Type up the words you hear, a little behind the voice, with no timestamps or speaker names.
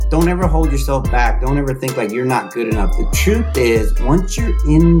don't ever hold yourself back. Don't ever think like you're not good enough. The truth is, once you're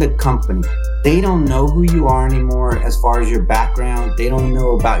in the company, they don't know who you are anymore as far as your background. They don't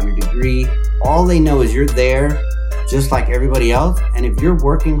know about your degree. All they know is you're there just like everybody else. And if you're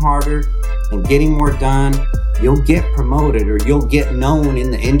working harder and getting more done, you'll get promoted or you'll get known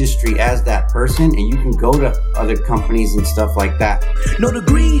in the industry as that person, and you can go to other companies and stuff like that. No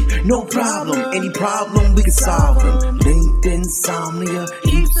degree, no problem. Any problem, we can solve them. Linked insomnia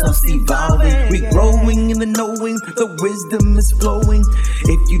keeps us evolving. We're growing in the knowing, the wisdom is flowing.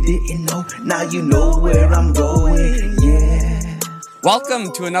 If you didn't know, now you know where I'm going. Yeah.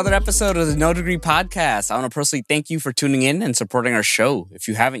 Welcome to another episode of the No Degree Podcast. I want to personally thank you for tuning in and supporting our show. If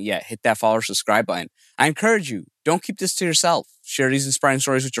you haven't yet, hit that follow or subscribe button. I encourage you, don't keep this to yourself. Share these inspiring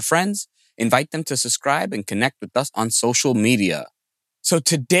stories with your friends. Invite them to subscribe and connect with us on social media. So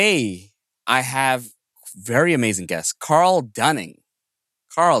today, I have very amazing guest, Carl Dunning.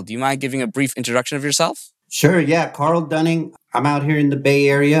 Carl, do you mind giving a brief introduction of yourself? Sure, yeah. Carl Dunning. I'm out here in the Bay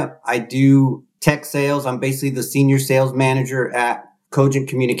Area. I do tech sales. I'm basically the senior sales manager at Cogent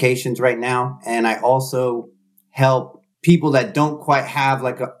Communications right now. And I also help people that don't quite have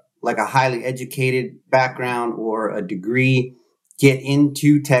like a highly educated background or a degree get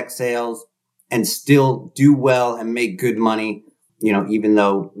into tech sales and still do well and make good money, you know, even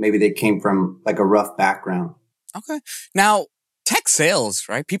though maybe they came from like a rough background. Okay. Now, tech sales,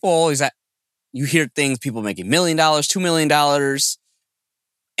 right? People always, you hear things, people making $1 million, $2 million,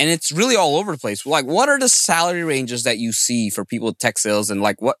 and it's really all over the place. Like, what are the salary ranges that you see for people with tech sales? And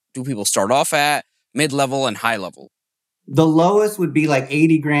like, what do people start off at, mid-level and high level? The lowest would be like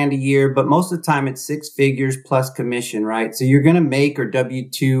 80 grand a year, but most of the time it's 6 figures plus commission, right? So you're going to make or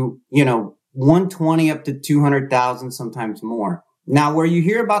W-2, 120 up to 200,000, sometimes more. Now, where you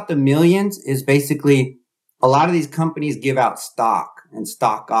hear about the millions is basically a lot of these companies give out stock and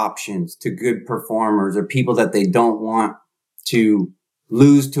stock options to good performers or people that they don't want to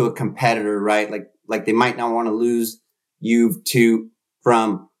lose to a competitor, right? Like they might not want to lose you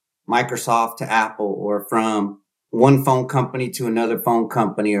from Microsoft to Apple, or from one phone company to another phone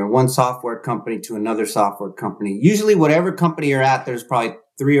company, or one software company to another software company. Usually whatever company you're at, there's probably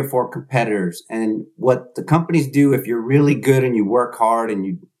 3 or 4 competitors. And what the companies do, if you're really good and you work hard and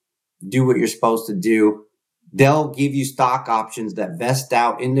you do what you're supposed to do, they'll give you stock options that vest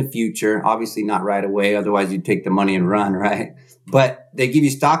out in the future. Obviously not right away. Otherwise you'd take the money and run, right? But they give you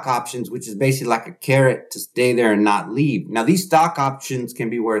stock options, which is basically like a carrot to stay there and not leave. Now, these stock options can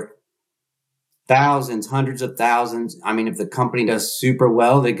be worth thousands, hundreds of thousands. I mean, if the company does super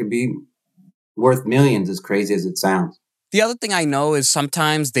well, they could be worth millions, as crazy as it sounds. The other thing I know is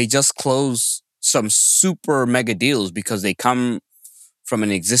sometimes they just close some super mega deals because they come from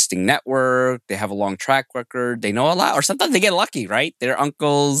an existing network. They have a long track record. They know a lot, or sometimes they get lucky, right? Their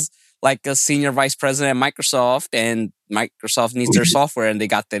uncle's like a senior vice president at Microsoft, and Microsoft needs their software, and they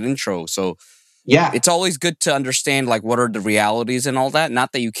got that intro. So yeah, it's always good to understand like what are the realities and all that.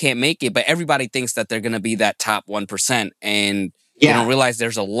 Not that you can't make it, but everybody thinks that they're going to be that top 1%, and they don't realize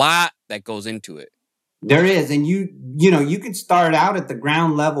there's a lot that goes into it. There is, and you could start out at the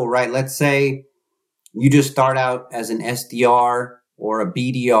ground level, right? Let's say you just start out as an SDR or a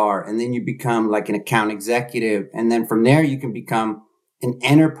BDR, and then you become like an account executive. And then from there, you can become an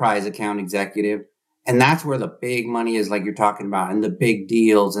enterprise account executive. And that's where the big money is, like you're talking about, and the big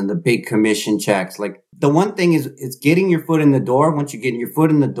deals and the big commission checks. Like the one thing is, it's getting your foot in the door. Once you get your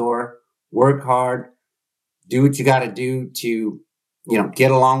foot in the door, work hard, do what you got to do to,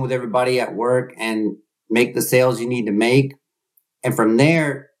 get along with everybody at work and make the sales you need to make. And from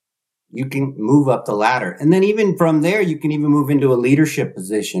there, you can move up the ladder. And then even from there, you can even move into a leadership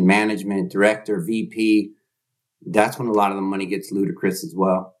position, management, director, VP. That's when a lot of the money gets ludicrous as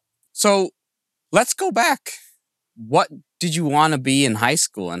well. So let's go back. What did you want to be in high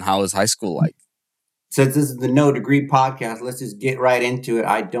school, and how was high school like? Since this is the No Degree Podcast, let's just get right into it.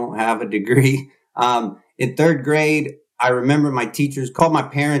 I don't have a degree. In 3rd grade, I remember my teachers called my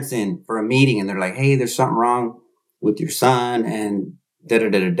parents in for a meeting, and they're like, hey, there's something wrong with your son, and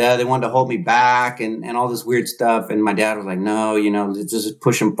da-da-da-da-da. They wanted to hold me back and all this weird stuff. And my dad was like, no, just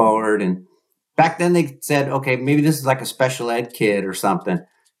push him forward. And back then they said, okay, maybe this is like a special ed kid or something.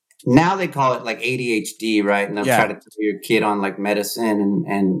 Now they call it like ADHD, right? And they'll try to put your kid on like medicine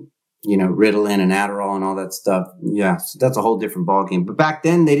and Ritalin and Adderall and all that stuff. Yeah, so that's a whole different ballgame. But back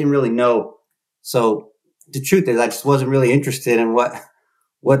then they didn't really know. So the truth is I just wasn't really interested in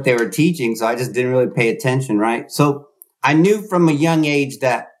what they were teaching. So I just didn't really pay attention, right? So I knew from a young age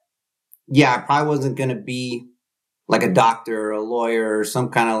that, I probably wasn't going to be like a doctor or a lawyer or some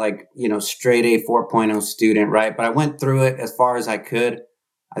kind of like, straight A 4.0 student, right? But I went through it as far as I could.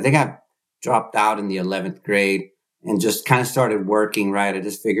 I think I dropped out in the 11th grade and just kind of started working, right? I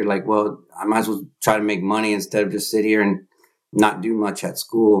just figured like, well, I might as well try to make money instead of just sit here and not do much at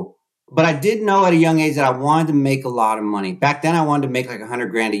school. But I did know at a young age that I wanted to make a lot of money. Back then, I wanted to make like 100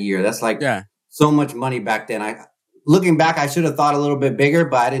 grand a year. That's like Yeah. so much money back then. Looking back, I should have thought a little bit bigger,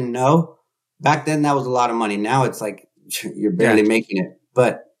 but I didn't know. Back then, that was a lot of money. Now it's like you're barely making it.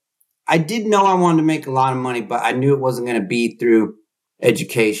 But I did know I wanted to make a lot of money, but I knew it wasn't going to be through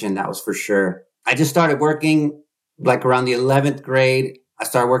education. That was for sure. I just started working like around the 11th grade. I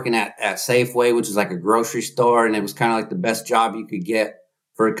started working at Safeway, which is like a grocery store. And it was kind of like the best job you could get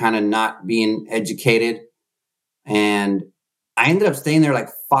for kind of not being educated. And I ended up staying there like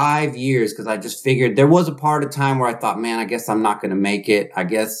 5 years because I just figured there was a part of time where I thought, man, I guess I'm not going to make it. I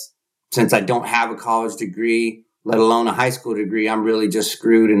guess since I don't have a college degree, let alone a high school degree, I'm really just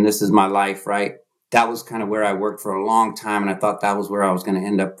screwed and this is my life, right? That was kind of where I worked for a long time. And I thought that was where I was going to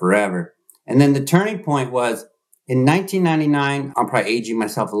end up forever. And then the turning point was in 1999, I'm probably aging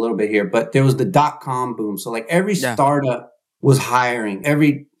myself a little bit here, but there was the .com boom. So like every startup was hiring.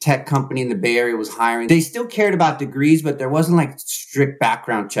 Every tech company in the Bay Area was hiring. They still cared about degrees, but there wasn't like strict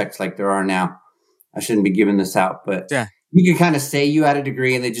background checks like there are now. I shouldn't be giving this out, but you could kind of say you had a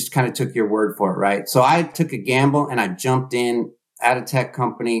degree and they just kind of took your word for it, right? So I took a gamble and I jumped in at a tech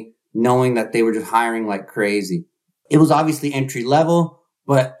company knowing that they were just hiring like crazy. It was obviously entry level,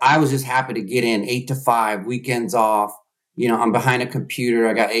 but I was just happy to get in 8 to 5, weekends off. You know, I'm behind a computer.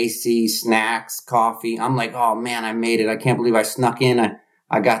 I got AC, snacks, coffee. I'm like, oh man, I made it. I can't believe I snuck in.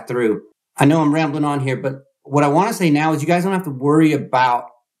 I got through. I know I'm rambling on here, but what I want to say now is you guys don't have to worry about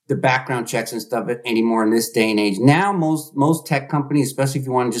the background checks and stuff anymore in this day and age. Now, most tech companies, especially if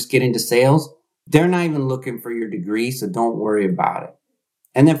you want to just get into sales, they're not even looking for your degree. So don't worry about it.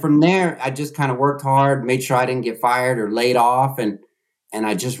 And then from there, I just kind of worked hard, made sure I didn't get fired or laid off. And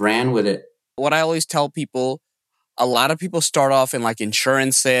I just ran with it. What I always tell people, a lot of people start off in like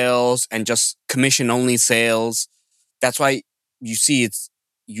insurance sales and just commission only sales. That's why you see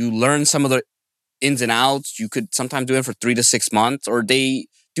you learn some of the ins and outs. You could sometimes do it for 3 to 6 months, or they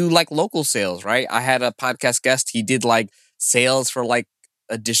do like local sales, right? I had a podcast guest. He did like sales for like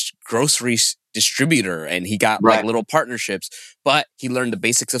a grocery distributor and he got like little partnerships, but he learned the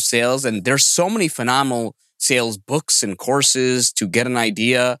basics of sales. And there's so many phenomenal sales books and courses to get an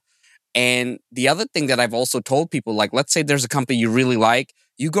idea. And the other thing that I've also told people, like, let's say there's a company you really like,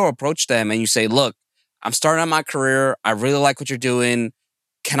 you go approach them and you say, look, I'm starting out my career. I really like what you're doing.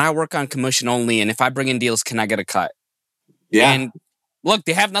 Can I work on commission only? And if I bring in deals, can I get a cut? Yeah. And look,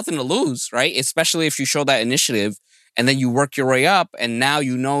 they have nothing to lose, right? Especially if you show that initiative and then you work your way up and now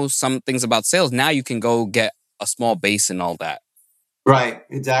you know some things about sales. Now you can go get a small base and all that. Right.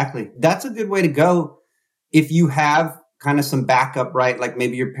 Exactly. That's a good way to go. If you have kind of some backup, right? Like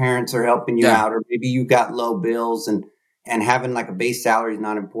maybe your parents are helping you out, or maybe you got low bills and having like a base salary is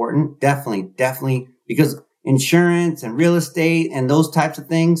not important. Definitely. Because insurance and real estate and those types of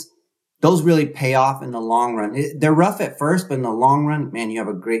things, those really pay off in the long run. They're rough at first, but in the long run, man, you have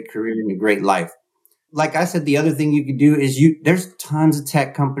a great career and a great life. Like I said, the other thing you could do is there's tons of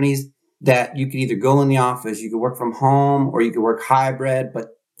tech companies that you could either go in the office, you could work from home, or you could work hybrid, but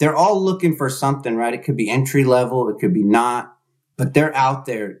they're all looking for something, right? It could be entry level. It could be not, but they're out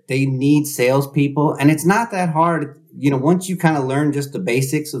there. They need salespeople and it's not that hard. You know, once you kind of learn just the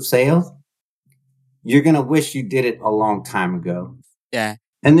basics of sales, you're going to wish you did it a long time ago. Yeah.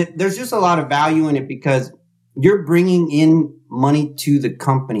 And there's just a lot of value in it because you're bringing in money to the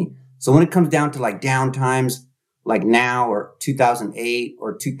company. So when it comes down to like down times, like now or 2008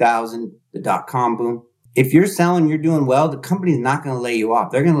 or 2000, the .com boom, if you're selling, you're doing well, the company's not going to lay you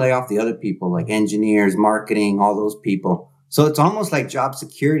off. They're going to lay off the other people like engineers, marketing, all those people. So it's almost like job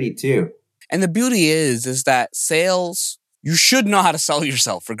security too. And the beauty is that sales, you should know how to sell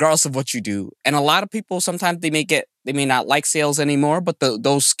yourself regardless of what you do. And a lot of people, sometimes they may not like sales anymore, but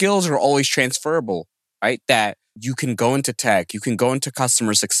those skills are always transferable, right? That you can go into tech, you can go into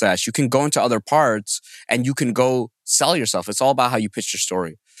customer success, you can go into other parts and you can go sell yourself. It's all about how you pitch your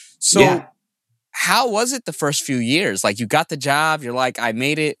story. So how was it the first few years? Like you got the job, you're like, I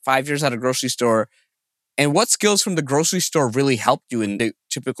made it 5 years at a grocery store. And what skills from the grocery store really helped you in the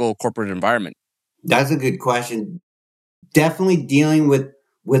typical corporate environment? That's a good question. Definitely dealing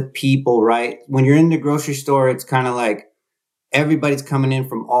with people, right? When you're in the grocery store, it's kind of like everybody's coming in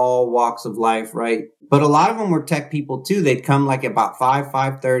from all walks of life, right? But a lot of them were tech people too. They'd come like about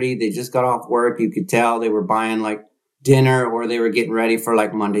 5:30. They just got off work. You could tell they were buying like dinner or they were getting ready for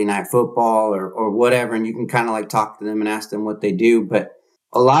like Monday Night Football or whatever. And you can kind of like talk to them and ask them what they do. But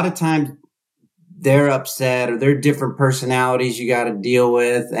a lot of times they're upset or they're different personalities you got to deal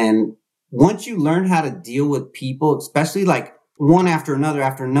with. And once you learn how to deal with people, especially like one after another,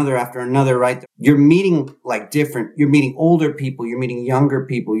 right? You're meeting like different, you're meeting older people, you're meeting younger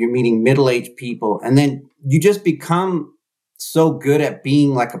people, you're meeting middle-aged people. And then you just become so good at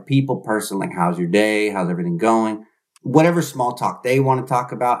being like a people person. Like, how's your day? How's everything going? Whatever small talk they want to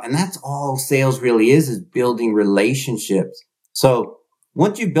talk about. And that's all sales really is building relationships. So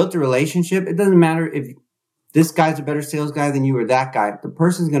once you've built a relationship, it doesn't matter if this guy's a better sales guy than you or that guy. The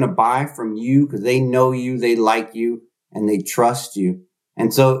person's going to buy from you because they know you, they like you, and they trust you.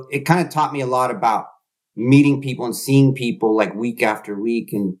 And so it kind of taught me a lot about meeting people and seeing people like week after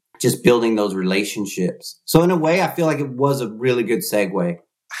week and just building those relationships. So in a way, I feel like it was a really good segue.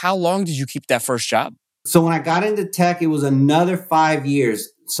 How long did you keep that first job? So when I got into tech, it was another 5 years.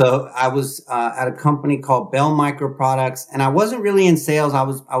 So I was at a company called Bell Micro Products, and I wasn't really in sales. I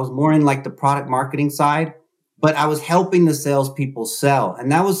was more in like the product marketing side, but I was helping the salespeople sell.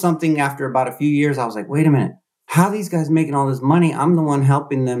 And that was something after about a few years, I was like, wait a minute, how are these guys making all this money? I'm the one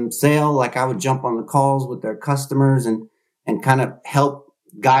helping them sell. Like I would jump on the calls with their customers and kind of help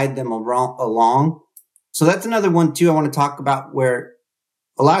guide them along. So that's another one too I want to talk about, where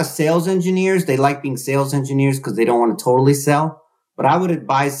a lot of sales engineers, they like being sales engineers because they don't want to totally sell. But I would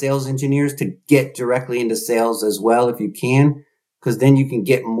advise sales engineers to get directly into sales as well if you can, because then you can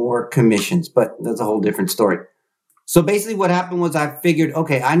get more commissions. But that's a whole different story. So basically what happened was I figured,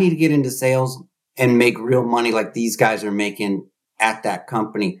 okay, I need to get into sales and make real money like these guys are making at that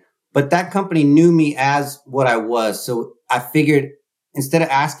company. But that company knew me as what I was. So I figured instead of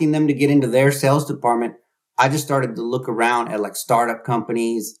asking them to get into their sales department, I just started to look around at like startup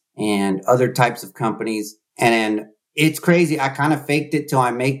companies and other types of companies. And it's crazy. I kind of faked it till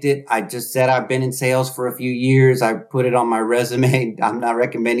I made it. I just said I've been in sales for a few years. I put it on my resume. I'm not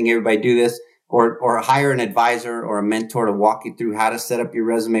recommending everybody do this, or hire an advisor or a mentor to walk you through how to set up your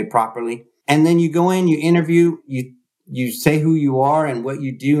resume properly. And then you go in, you interview, you say who you are and what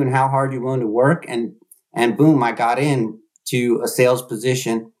you do and how hard you're willing to work. And boom, I got in to a sales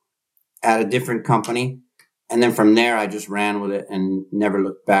position at a different company. And then from there, I just ran with it and never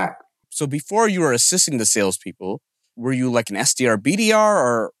looked back. So before you were assisting the salespeople, were you like an SDR, BDR,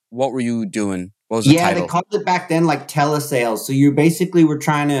 or what were you doing? What was the title? They called it back then like telesales. So you basically were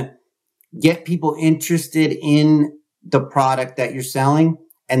trying to get people interested in the product that you're selling.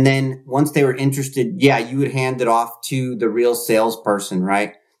 And then once they were interested, you would hand it off to the real salesperson,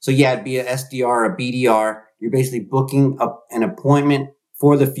 right? So it'd be a SDR, a BDR. You're basically booking up an appointment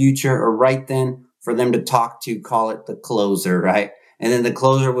for the future or right then for them to talk to, call it the closer, right? And then the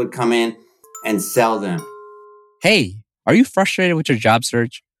closer would come in and sell them. Hey, are you frustrated with your job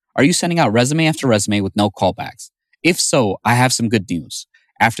search? Are you sending out resume after resume with no callbacks? If so, I have some good news.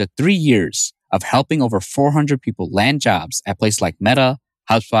 After 3 years of helping over 400 people land jobs at places like Meta,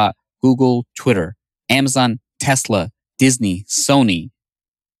 HubSpot, Google, Twitter, Amazon, Tesla, Disney, Sony,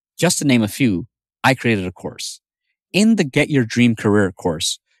 just to name a few, I created a course. In the Get Your Dream Career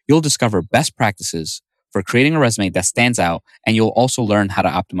course, you'll discover best practices for creating a resume that stands out, and you'll also learn how to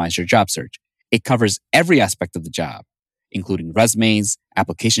optimize your job search. It covers every aspect of the job, including resumes,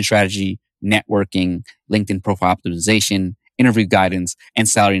 application strategy, networking, LinkedIn profile optimization, interview guidance, and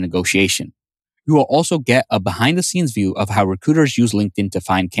salary negotiation. You will also get a behind-the-scenes view of how recruiters use LinkedIn to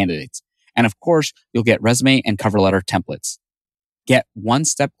find candidates. And of course, you'll get resume and cover letter templates. Get one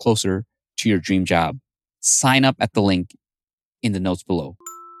step closer to your dream job. Sign up at the link in the notes below.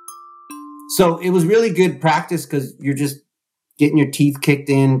 So it was really good practice because you're just getting your teeth kicked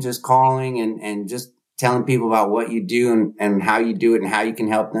in, just calling and just telling people about what you do and how you do it and how you can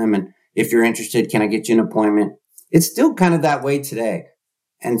help them. And if you're interested, can I get you an appointment? It's still kind of that way today.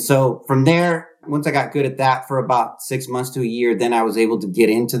 And so from there, once I got good at that for about 6 months to a year, then I was able to get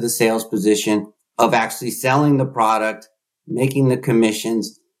into the sales position of actually selling the product, making the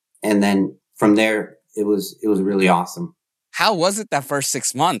commissions. And then from there, it was really awesome. How was it that first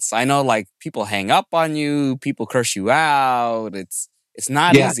 6 months? I know like people hang up on you, people curse you out. It's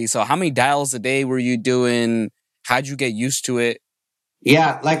not easy. So how many dials a day were you doing? How'd you get used to it?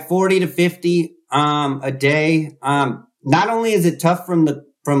 Yeah, like 40 to 50 a day. Not only is it tough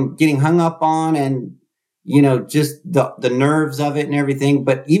from getting hung up on and, just the nerves of it and everything,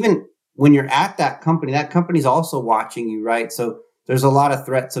 but even when you're at that company's also watching you, right? So there's a lot of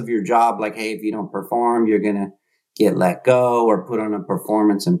threats of your job. Like, hey, if you don't perform, you're going to get let go or put on a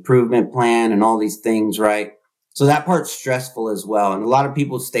performance improvement plan and all these things, right? So that part's stressful as well. And a lot of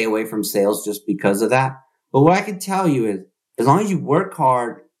people stay away from sales just because of that. But what I can tell you is as long as you work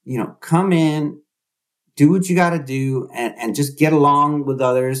hard, come in, do what you got to do and just get along with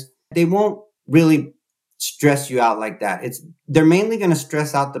others. They won't really stress you out like that. They're mainly going to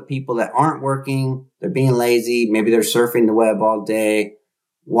stress out the people that aren't working. They're being lazy. Maybe they're surfing the web all day,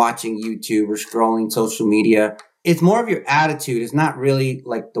 watching YouTube or scrolling social media. It's more of your attitude. It's not really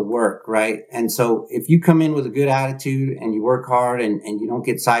like the work, right? And so if you come in with a good attitude and you work hard and you don't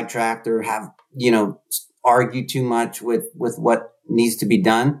get sidetracked or have, argue too much with what needs to be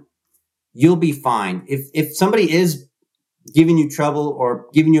done, you'll be fine. If somebody is giving you trouble or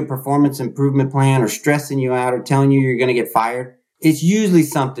giving you a performance improvement plan or stressing you out or telling you you're going to get fired, it's usually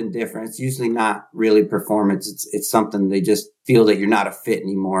something different. It's usually not really performance. It's something they just feel that you're not a fit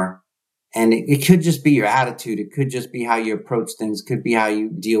anymore. And it could just be your attitude. It could just be how you approach things. It could be how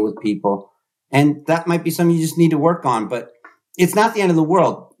you deal with people. And that might be something you just need to work on, but it's not the end of the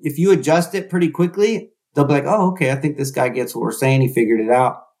world. If you adjust it pretty quickly, they'll be like, oh, okay, I think this guy gets what we're saying. He figured it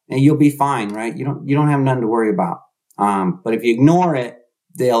out, and you'll be fine, right? You don't have nothing to worry about. But if you ignore it,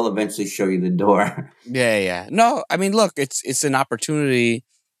 they'll eventually show you the door. Yeah. No, I mean, look, it's an opportunity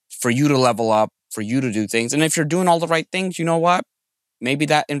for you to level up, for you to do things. And if you're doing all the right things, you know what? Maybe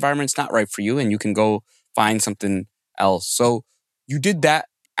that environment's not right for you and you can go find something else. So you did that.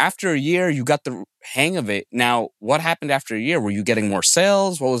 After a year, you got the hang of it. Now, what happened after a year? Were you getting more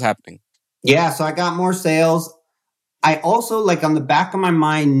sales? What was happening? Yeah, so I got more sales. I also, on the back of my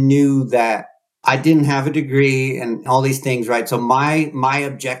mind, knew that I didn't have a degree and all these things, right? So my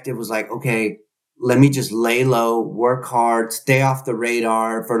objective was like, okay, let me just lay low, work hard, stay off the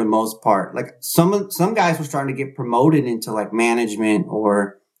radar for the most part. Like some guys were starting to get promoted into like management,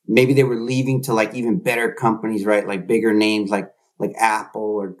 or maybe they were leaving to like even better companies, right? Like bigger names like Apple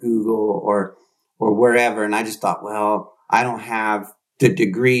or Google or wherever. And I just thought, well, I don't have the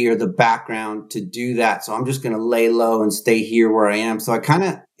degree or the background to do that. So I'm just going to lay low and stay here where I am. So I kind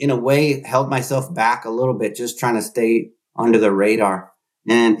of, in a way, held myself back a little bit, just trying to stay under the radar.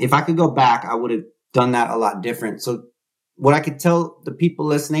 And if I could go back, I would have done that a lot different. So what I could tell the people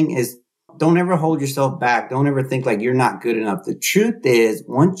listening is don't ever hold yourself back. Don't ever think like you're not good enough. The truth is,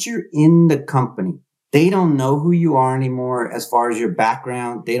 once you're in the company, they don't know who you are anymore as far as your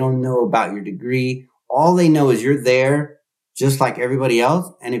background. They don't know about your degree. All they know is you're there just like everybody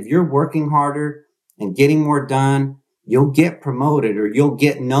else. And if you're working harder and getting more done, you'll get promoted or you'll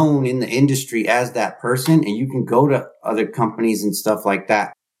get known in the industry as that person, and you can go to other companies and stuff like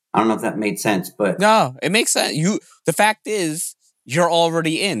that. I don't know if that made sense, but no, it makes sense. The fact is, you're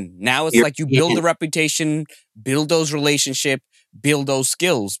already in. Now it's like you build the reputation, build those relationships, build those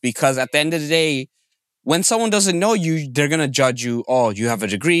skills. Because at the end of the day, when someone doesn't know you, they're going to judge you. Oh, you have a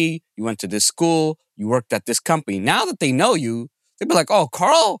degree, you went to this school, you worked at this company. Now that they know you, they'll be like, oh,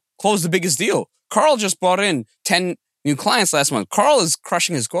 Carl closed the biggest deal. Carl just brought in 10 new clients last month. Carl is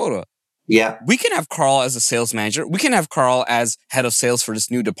crushing his quota. Yeah. We can have Carl as a sales manager. We can have Carl as head of sales for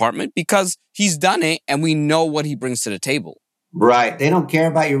this new department because he's done it and we know what he brings to the table. Right. They don't care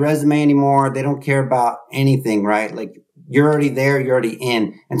about your resume anymore. They don't care about anything, right? Like you're already there, you're already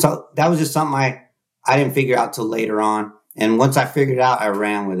in. And so that was just something I didn't figure out till later on. And once I figured it out, I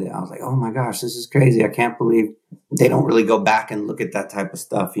ran with it. I was like, oh my gosh, this is crazy. I can't believe they don't really go back and look at that type of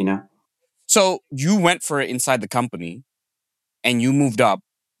stuff, So you went for it inside the company and you moved up.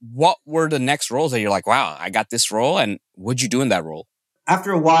 What were the next roles that you're like, wow, I got this role? And what'd you do in that role?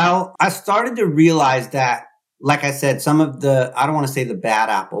 After a while, I started to realize that, like I said, some of the, I don't want to say the bad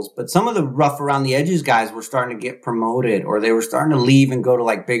apples, but some of the rough around the edges guys were starting to get promoted, or they were starting to leave and go to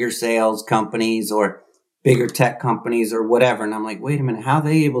like bigger sales companies or bigger tech companies or whatever. And I'm like, wait a minute, how are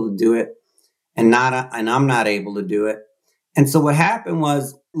they able to do it? And I'm not able to do it. And so what happened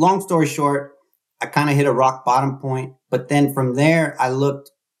was, long story short, I kind of hit a rock bottom point. But then from there, I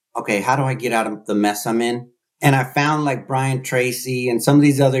looked, okay, how do I get out of the mess I'm in? And I found like Brian Tracy and some of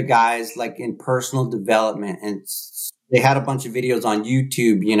these other guys like in personal development. And they had a bunch of videos on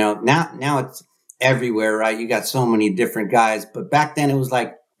YouTube, now it's everywhere, right? You got so many different guys. But back then it was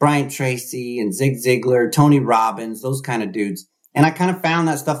like Brian Tracy and Zig Ziglar, Tony Robbins, those kind of dudes. And I kind of found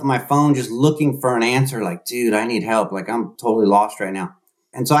that stuff on my phone, just looking for an answer. Like, dude, I need help. Like, I'm totally lost right now.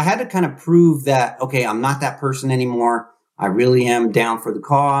 And so I had to kind of prove that, okay, I'm not that person anymore. I really am down for the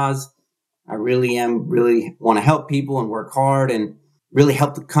cause. I really want to help people and work hard and really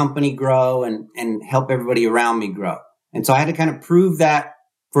help the company grow and help everybody around me grow. And so I had to kind of prove that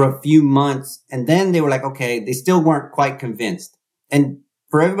for a few months. And then they were like, okay, they still weren't quite convinced. And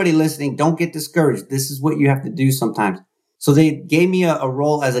for everybody listening, don't get discouraged. This is what you have to do sometimes. So they gave me a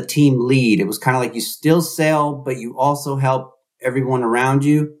role as a team lead. It was kind of like you still sell, but you also help everyone around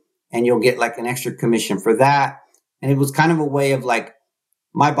you, and you'll get like an extra commission for that. And it was kind of a way of like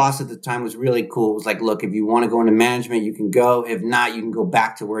my boss at the time was really cool. It was like, look, if you want to go into management, you can go. If not, you can go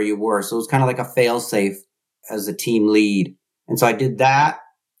back to where you were. So it was kind of like a fail safe as a team lead. And so I did that.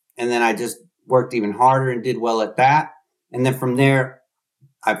 And then I just worked even harder and did well at that. And then from there,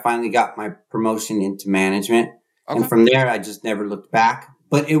 I finally got my promotion into management. Okay. And from there, I just never looked back.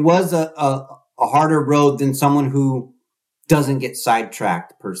 But it was a harder road than someone who doesn't get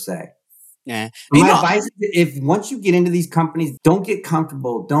sidetracked per se. Yeah. My advice is, if once you get into these companies, don't get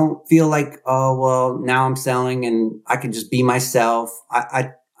comfortable. Don't feel like, oh, well, now I'm selling and I can just be myself.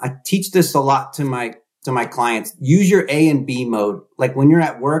 I teach this a lot to my clients. Use your A and B mode. Like when you're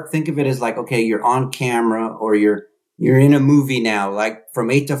at work, think of it as like, okay, you're on camera or you're in a movie now. Like from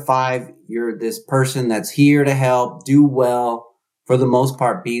 8 to 5, you're this person that's here to help, do well, for the most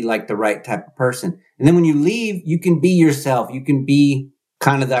part, be like the right type of person. And then when you leave, you can be yourself. You can be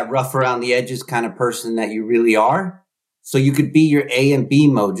kind of that rough around the edges kind of person that you really are. So you could be your A and B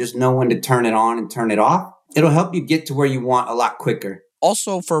mode. Just know when to turn it on and turn it off. It'll help you get to where you want a lot quicker.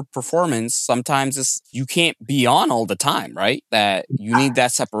 Also for performance, sometimes you can't be on all the time, right? That you need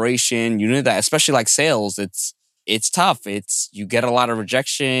that separation. You need that, especially like sales. It's tough. You get a lot of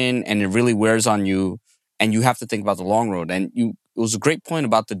rejection and it really wears on you, and you have to think about the long road. And it was a great point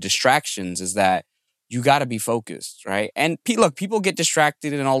about the distractions, is that you got to be focused, right? And look, people get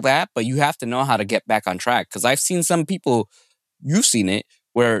distracted and all that, but you have to know how to get back on track. Because I've seen some people, you've seen it,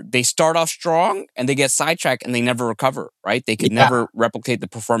 where they start off strong and they get sidetracked and they never recover, right? They could never replicate the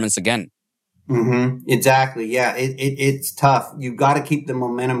performance again. Mm-hmm. Exactly. Yeah, it's tough. You've got to keep the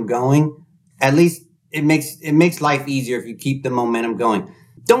momentum going. At least it makes life easier if you keep the momentum going.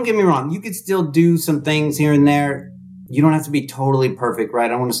 Don't get me wrong. You could still do some things here and there. You don't have to be totally perfect, right? I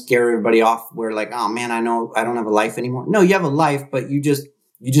don't want to scare everybody off where like, oh man, I know I don't have a life anymore. No, you have a life, but you just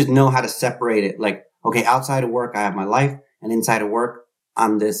know how to separate it. Like, okay, outside of work, I have my life, and inside of work,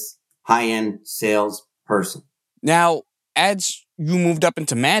 I'm this high-end sales person. Now, as you moved up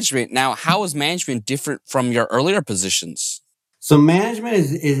into management, now how is management different from your earlier positions? So management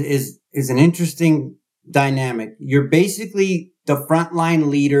is an interesting dynamic. You're basically the frontline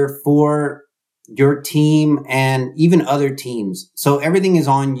leader for your team and even other teams. So everything is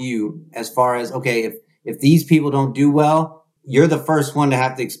on you as far as, okay, if these people don't do well, you're the first one to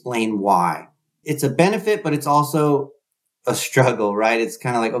have to explain why. It's a benefit, but it's also a struggle, right? It's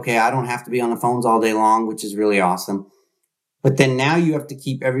kind of like, okay, I don't have to be on the phones all day long, which is really awesome. But then now you have to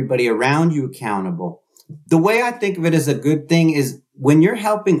keep everybody around you accountable. The way I think of it as a good thing is when you're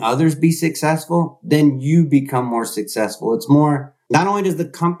helping others be successful, then you become more successful. It's more, not only does the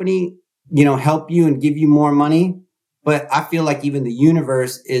company, help you and give you more money, but I feel like even the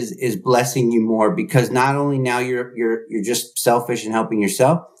universe is blessing you more, because not only now you're just selfish and helping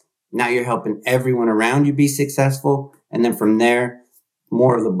yourself, now you're helping everyone around you be successful. And then from there,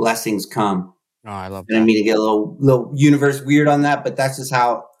 more of the blessings come. Oh, I love that. And I mean to get a little universe weird on that, but that's just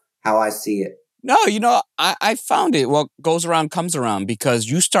how I see it. No, I found it. What goes around comes around, because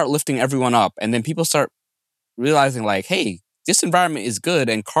you start lifting everyone up, and then people start realizing like, hey, this environment is good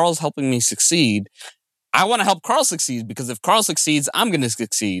and Carl's helping me succeed. I want to help Carl succeed, because if Carl succeeds, I'm going to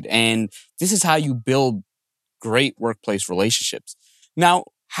succeed. And this is how you build great workplace relationships. Now,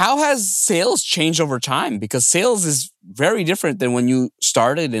 how has sales changed over time? Because sales is very different than when you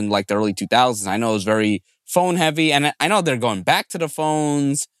started in like the early 2000s. I know it was very phone heavy, and I know they're going back to the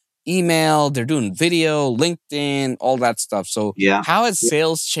phones, email, they're doing video, LinkedIn, all that stuff. So how has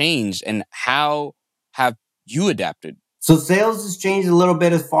sales changed, and how have you adapted? So sales has changed a little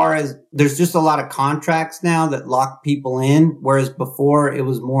bit as far as there's just a lot of contracts now that lock people in. Whereas before it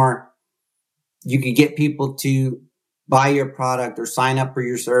was more, you could get people to buy your product or sign up for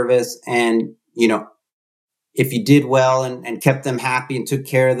your service. And, if you did well and kept them happy and took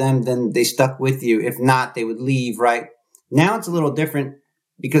care of them, then they stuck with you. If not, they would leave, right? Now it's a little different,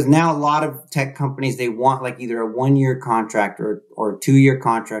 because now a lot of tech companies, they want like either a 1-year contract or a 2-year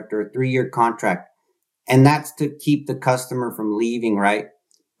contract or a 3-year contract. And that's to keep the customer from leaving, right?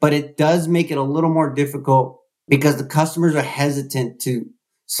 But it does make it a little more difficult, because the customers are hesitant to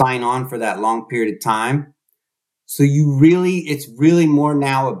sign on for that long period of time. So it's really more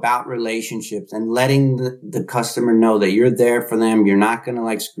now about relationships and letting the customer know that you're there for them. You're not going to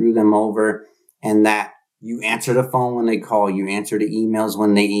like screw them over, and that you answer the phone when they call, you answer the emails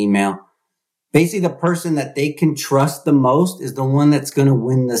when they email. Basically, the person that they can trust the most is the one that's going to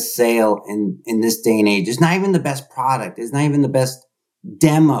win the sale in this day and age. It's not even the best product. It's not even the best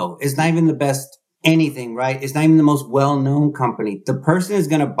demo. It's not even the best anything, right? It's not even the most well-known company. The person is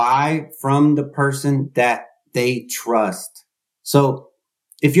going to buy from the person that they trust. So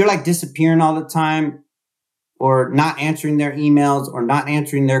if you're like disappearing all the time, or not answering their emails or not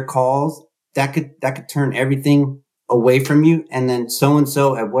answering their calls, that could turn everything away from you. And then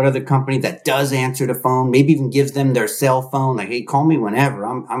so-and-so at what other company that does answer the phone, maybe even gives them their cell phone, like, hey, call me whenever,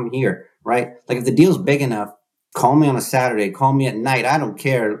 I'm here, right? Like if the deal's big enough, call me on a Saturday, call me at night. I don't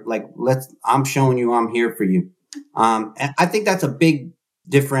care. Like I'm showing you I'm here for you. And I think that's a big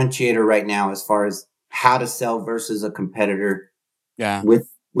differentiator right now as far as how to sell versus a competitor. Yeah.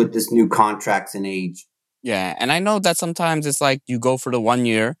 With this new contracts and age. Yeah. And I know that sometimes it's like you go for the 1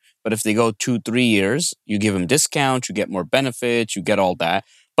 year, but if they go 2-3 years, you give them discounts, you get more benefits, you get all that.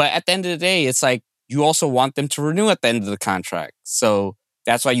 But at the end of the day, it's like you also want them to renew at the end of the contract. So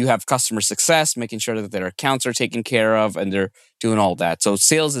that's why you have customer success, making sure that their accounts are taken care of and they're doing all that. So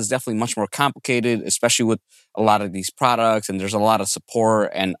sales is definitely much more complicated, especially with a lot of these products. And there's a lot of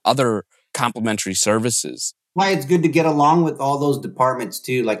support and other complementary services. Why it's good to get along with all those departments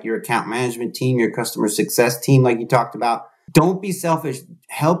too, like your account management team, your customer success team, like you talked about. Don't be selfish.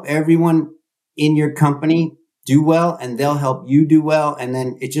 Help everyone in your company do well, and they'll help you do well. And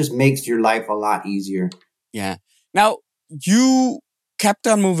then it just makes your life a lot easier. Yeah. Now, you kept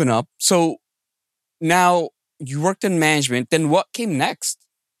on moving up. So now you worked in management. Then what came next?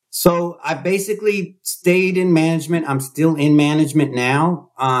 So I basically stayed in management. I'm still in management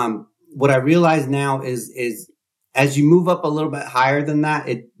now. What I realize now is as you move up a little bit higher than that,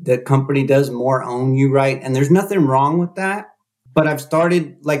 the company does more own you, right? And there's nothing wrong with that. But I've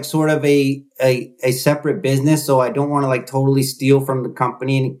started like sort of a separate business, so I don't want to like totally steal from the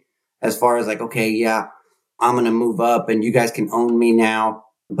company as far as like, okay, yeah, I'm going to move up and you guys can own me now,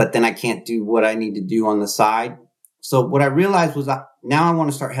 but then I can't do what I need to do on the side. So what I realized was now I want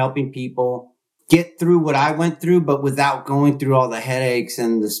to start helping people get through what I went through, but without going through all the headaches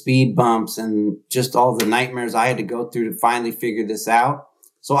and the speed bumps and just all the nightmares I had to go through to finally figure this out.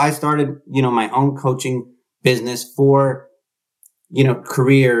 So I started, my own coaching business for,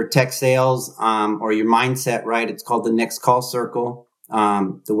 career tech sales, or your mindset, right? It's called the Next Call Circle.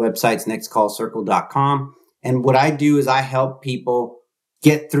 The website's nextcallcircle.com. And what I do is I help people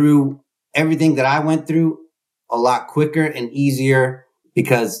get through everything that I went through a lot quicker and easier.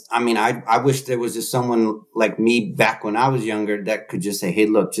 Because, I wish there was just someone like me back when I was younger that could just say, hey,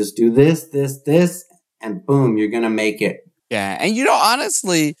 look, just do this, and boom, you're going to make it. Yeah. And,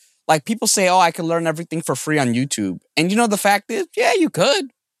 honestly, like people say, oh, I can learn everything for free on YouTube. And, the fact is, yeah, you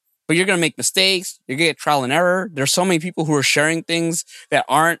could. But you're going to make mistakes. You're going to get trial and error. There's so many people who are sharing things that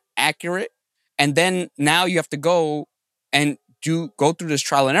aren't accurate. And then now you have to go and go through this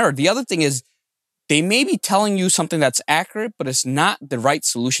trial and error. The other thing is, they may be telling you something that's accurate, but it's not the right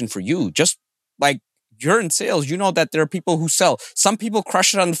solution for you. Just like you're in sales, you know that there are people who sell. Some people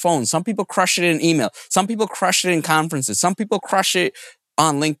crush it on the phone. Some people crush it in email. Some people crush it in conferences. Some people crush it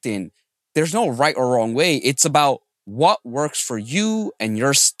on LinkedIn. There's no right or wrong way. It's about what works for you and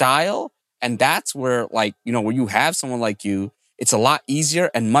your style. And that's where, when you have someone like you, it's a lot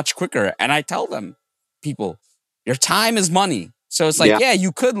easier and much quicker. And I tell them, people, your time is money. So it's like, yeah,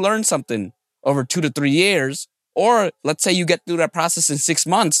 you could learn something over 2 to 3 years, or let's say you get through that process in 6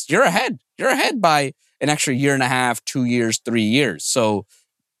 months, you're ahead. You're ahead by an extra 1.5 years, 2 years, 3 years. So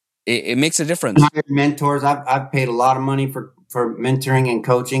it makes a difference. Mentors, I've paid a lot of money for mentoring and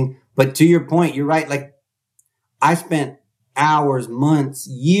coaching. But to your point, you're right. Like I spent hours, months,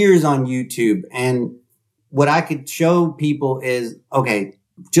 years on YouTube. And what I could show people is, okay,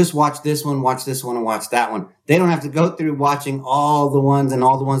 just watch this one, and watch that one. They don't have to go through watching all the ones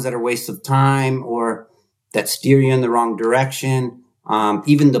that are wastes of time or that steer you in the wrong direction.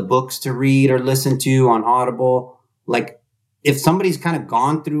 Even the books to read or listen to on Audible. Like if somebody's kind of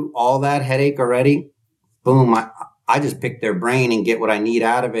gone through all that headache already, boom, I just pick their brain and get what I need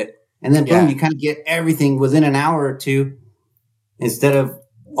out of it. And then boom, you kind of get everything within an hour or two instead of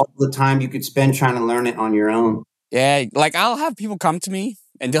all the time you could spend trying to learn it on your own. Yeah, like I'll have people come to me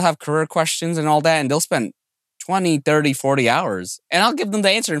and they'll have career questions and all that, and they'll spend 20, 30, 40 hours. And I'll give them the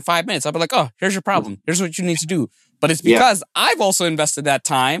answer in 5 minutes. I'll be like, oh, here's your problem. Here's what you need to do. But it's because I've also invested that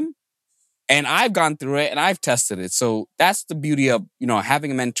time and I've gone through it and I've tested it. So that's the beauty of, having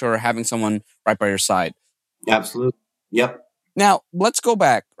a mentor, having someone right by your side. Absolutely. Yep. Now, let's go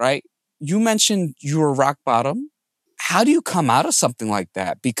back, right? You mentioned you were rock bottom. How do you come out of something like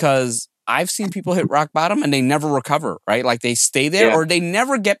that? Because I've seen people hit rock bottom and they never recover, right? Like they stay there or they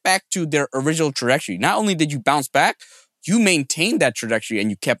never get back to their original trajectory. Not only did you bounce back, you maintained that trajectory and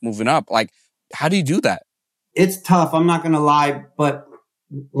you kept moving up. Like, how do you do that? It's tough. I'm not going to lie. But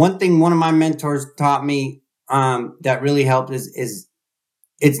one thing one of my mentors taught me that really helped is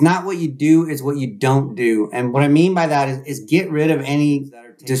it's not what you do, it's what you don't do. And what I mean by that is get rid of any that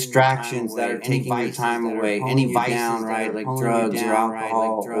are distractions that are taking your time away, any vices down, right? Like drugs or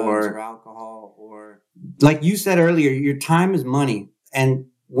alcohol, or like you said earlier, your time is money. And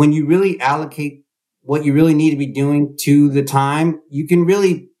when you really allocate what you really need to be doing to the time, you can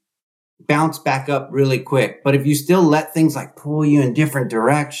really bounce back up really quick. But if you still let things like pull you in different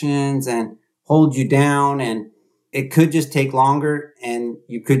directions and hold you down, and it could just take longer and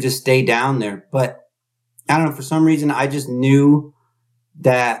you could just stay down there. But I don't know, for some reason, I just knew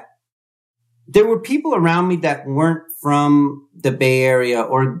that there were people around me that weren't from the Bay Area,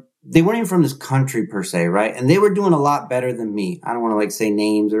 or they weren't even from this country per se, right? And they were doing a lot better than me. I don't want to like say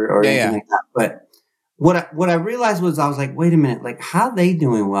names or anything like that. But what I realized was, I was like, wait a minute, like how they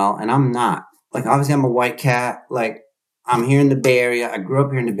doing well and I'm not? Like obviously I'm a white cat. Like I'm here in the Bay Area. I grew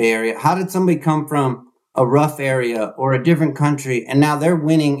up here in the Bay Area. How did somebody come from a rough area or a different country and now they're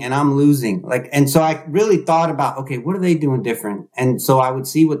winning and I'm losing? Like, and so I really thought about, okay, what are they doing different? And so I would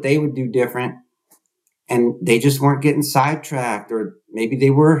see what they would do different, and they just weren't getting sidetracked, or maybe they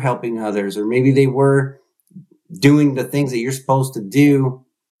were helping others, or maybe they were doing the things that you're supposed to do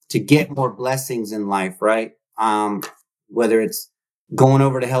to get more blessings in life, right? Whether it's going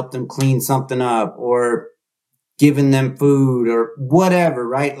over to help them clean something up, or giving them food, or whatever,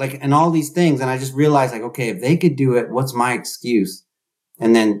 right? Like, and all these things. And I just realized, like, okay, if they could do it, what's my excuse?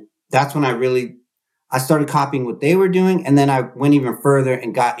 And then that's when I started copying what they were doing. And then I went even further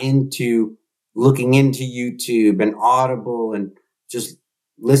and got into looking into YouTube and Audible and just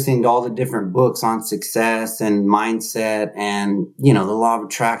listening to all the different books on success and mindset and, the law of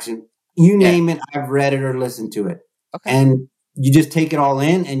attraction. You name it, I've read it or listened to it. Okay. And you just take it all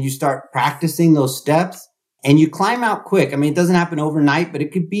in and you start practicing those steps. And you climb out quick. I mean, it doesn't happen overnight, but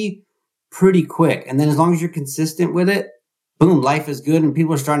it could be pretty quick. And then as long as you're consistent with it, boom, life is good. And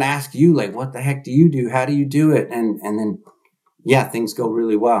people are starting to ask you, like, what the heck do you do? How do you do it? And then, things go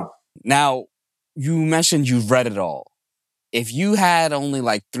really well. Now, you mentioned you've read it all. If you had only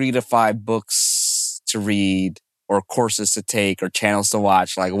like 3 to 5 books to read or courses to take or channels to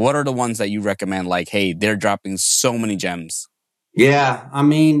watch, like what are the ones that you recommend? Like, hey, they're dropping so many gems. Yeah. I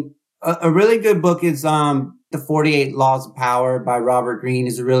mean, a really good book is The 48 Laws of Power by Robert Greene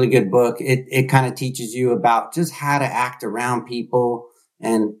is a really good book. It kind of teaches you about just how to act around people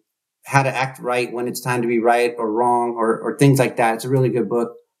and how to act right when it's time to be right or wrong or things like that. It's a really good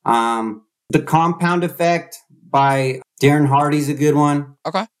book. The Compound Effect by Darren Hardy's a good one.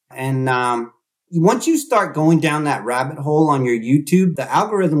 Okay. And once you start going down that rabbit hole on your YouTube, the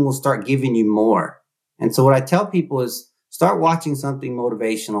algorithm will start giving you more. And so what I tell people is, start watching something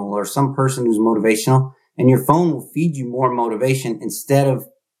motivational or some person who's motivational, and your phone will feed you more motivation instead of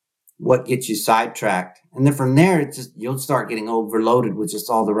what gets you sidetracked. And then from there, you'll start getting overloaded with just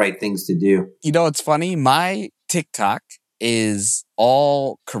all the right things to do. It's funny. My TikTok is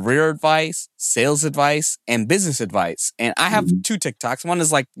all career advice, sales advice, and business advice. And I have 2 TikToks. One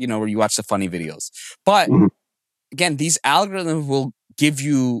is like, where you watch the funny videos. But again, these algorithms will give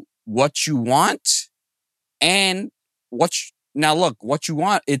you what you want and what you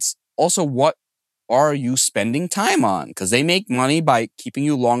want, it's also what are you spending time on? Because they make money by keeping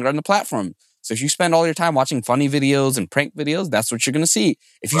you longer on the platform. So if you spend all your time watching funny videos and prank videos, that's what you're going to see.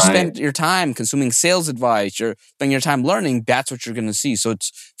 If you spend your time consuming sales advice, you're spending your time learning, that's what you're going to see. So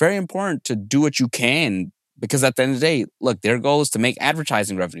it's very important to do what you can, because at the end of the day, look, their goal is to make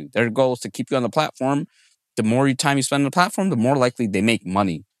advertising revenue. Their goal is to keep you on the platform. The more time you spend on the platform, the more likely they make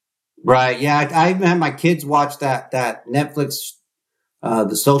money. Right. Yeah. I even had my kids watch that Netflix,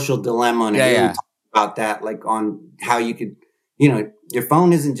 The Social Dilemma, and really talk about that, like on how you could, your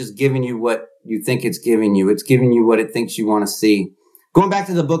phone isn't just giving you what you think it's giving you. It's giving you what it thinks you want to see. Going back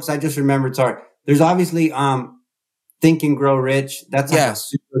to the books, I just remembered, there's obviously, Think and Grow Rich. That's like a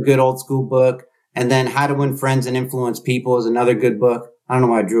super good old school book. And then How to Win Friends and Influence People is another good book. I don't know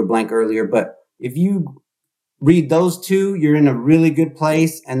why I drew a blank earlier, but if you read those 2, you're in a really good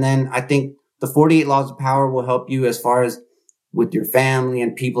place. And then I think the 48 Laws of Power will help you as far as with your family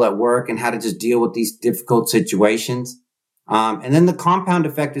and people at work and how to just deal with these difficult situations. And then the Compound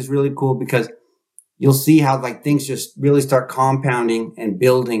Effect is really cool because you'll see how like things just really start compounding and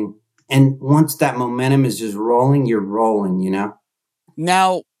building. And once that momentum is just rolling, you're rolling,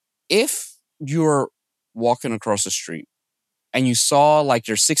 Now, if you're walking across the street and you saw like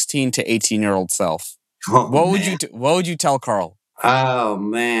your 16 to 18-year-old self, what would you tell Carl? Oh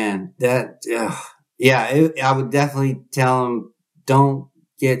man, I would definitely tell him, don't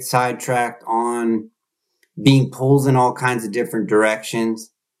get sidetracked on being pulled in all kinds of different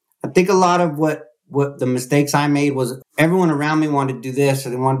directions. I think a lot of what the mistakes I made was everyone around me wanted to do this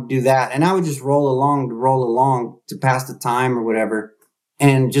or they wanted to do that, and I would just roll along to pass the time or whatever.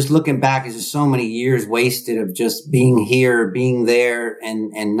 And just looking back, is just so many years wasted of just being here, being there,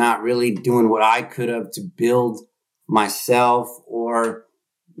 and not really doing what I could have to build myself or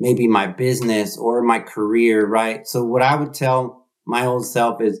maybe my business or my career, right? So what I would tell my old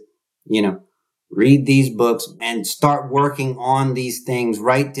self is, read these books and start working on these things.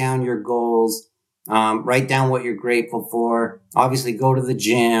 Write down your goals. Write down what you're grateful for. Obviously, go to the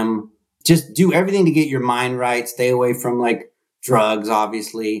gym. Just do everything to get your mind right. Stay away from like drugs,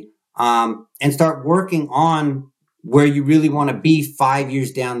 obviously, and start working on where you really want to be 5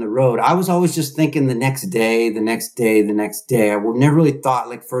 years down the road. I was always just thinking the next day, the next day, the next day. I never really thought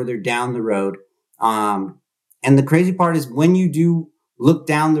like further down the road. And the crazy part is when you do look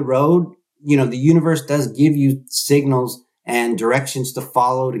down the road, the universe does give you signals and directions to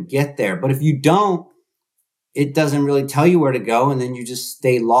follow to get there. But if you don't, it doesn't really tell you where to go. And then you just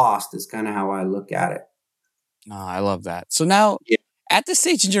stay lost is kind of how I look at it. Oh, I love that. So now at this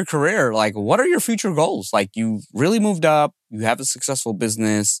stage in your career, like what are your future goals? Like you really moved up, you have a successful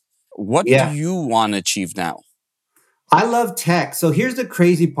business. What do you want to achieve now? I love tech. So here's the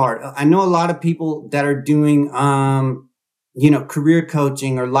crazy part. I know a lot of people that are doing, career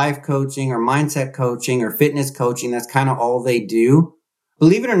coaching or life coaching or mindset coaching or fitness coaching. That's kind of all they do.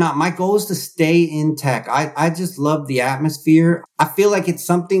 Believe it or not, my goal is to stay in tech. I just love the atmosphere. I feel like it's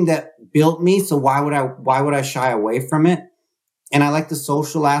something that built me. So why would I shy away from it? And I like the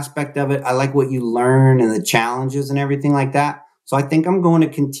social aspect of it. I like what you learn and the challenges and everything like that. So I think I'm going to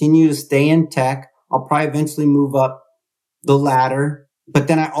continue to stay in tech. I'll probably eventually move up the ladder, but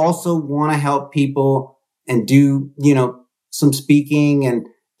then I also want to help people and do, some speaking and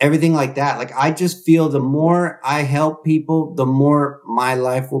everything like that. Like I just feel the more I help people, the more my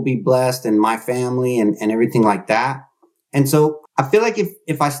life will be blessed and my family and everything like that. And so I feel like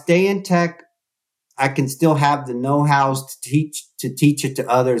if I stay in tech, I can still have the know-hows to teach it to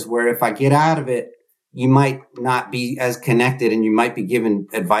others, where if I get out of it, you might not be as connected and you might be given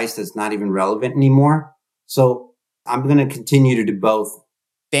advice that's not even relevant anymore. So I'm going to continue to do both.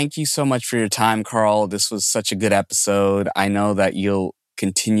 Thank you so much for your time, Carl. This was such a good episode. I know that you'll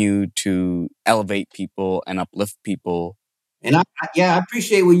continue to elevate people and uplift people. And I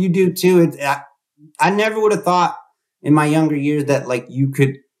appreciate what you do too. I never would have thought in my younger years that like you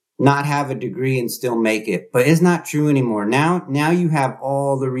could not have a degree and still make it, but it's not true anymore. Now you have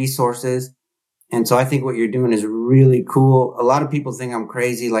all the resources. And so I think what you're doing is really cool. A lot of people think I'm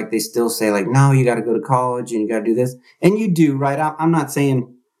crazy. Like they still say like, no, you got to go to college and you got to do this. And you do, right? I'm not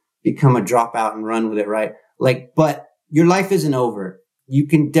saying become a dropout and run with it, right? Like, but your life isn't over. You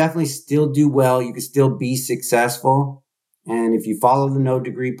can definitely still do well. You can still be successful. And if you follow the No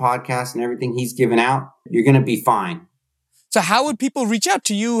Degree podcast and everything he's given out, you're going to be fine. So how would people reach out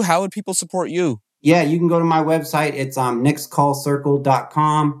to you? How would people support you? Yeah, you can go to my website. It's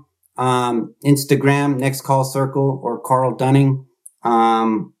nextcallcircle.com. Instagram, Next Call Circle or Carl Dunning.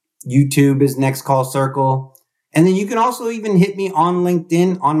 YouTube is Next Call Circle. And then you can also even hit me on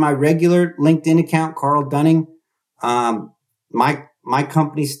LinkedIn on my regular LinkedIn account, Carl Dunning. My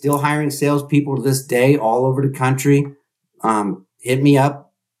company's still hiring salespeople to this day all over the country. Hit me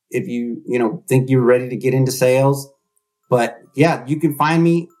up if you think you're ready to get into sales. But yeah, you can find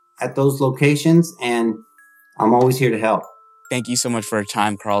me at those locations and I'm always here to help. Thank you so much for your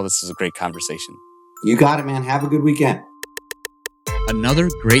time, Carl. This is a great conversation. You got it, man. Have a good weekend. Another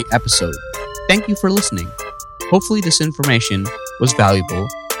great episode. Thank you for listening. Hopefully this information was valuable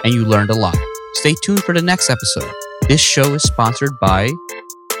and you learned a lot. Stay tuned for the next episode. This show is sponsored by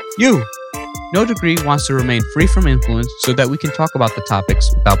you. No Degree wants to remain free from influence so that we can talk about the topics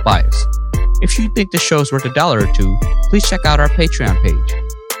without bias. If you think the show is worth $1 or $2, please check out our Patreon page.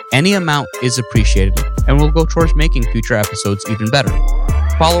 Any amount is appreciated and will go towards making future episodes even better.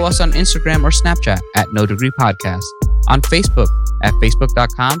 Follow us on Instagram or Snapchat at No Degree Podcast, on Facebook at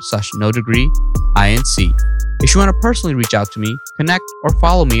facebook.com/NoDegreeINC. If you want to personally reach out to me, connect or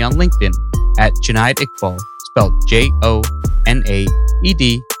follow me on LinkedIn at Junaid Iqbal, spelled Jonaed,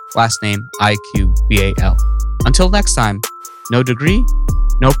 last name Iqbal. Until next time, no degree,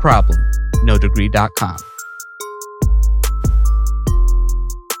 no problem, nodegree.com.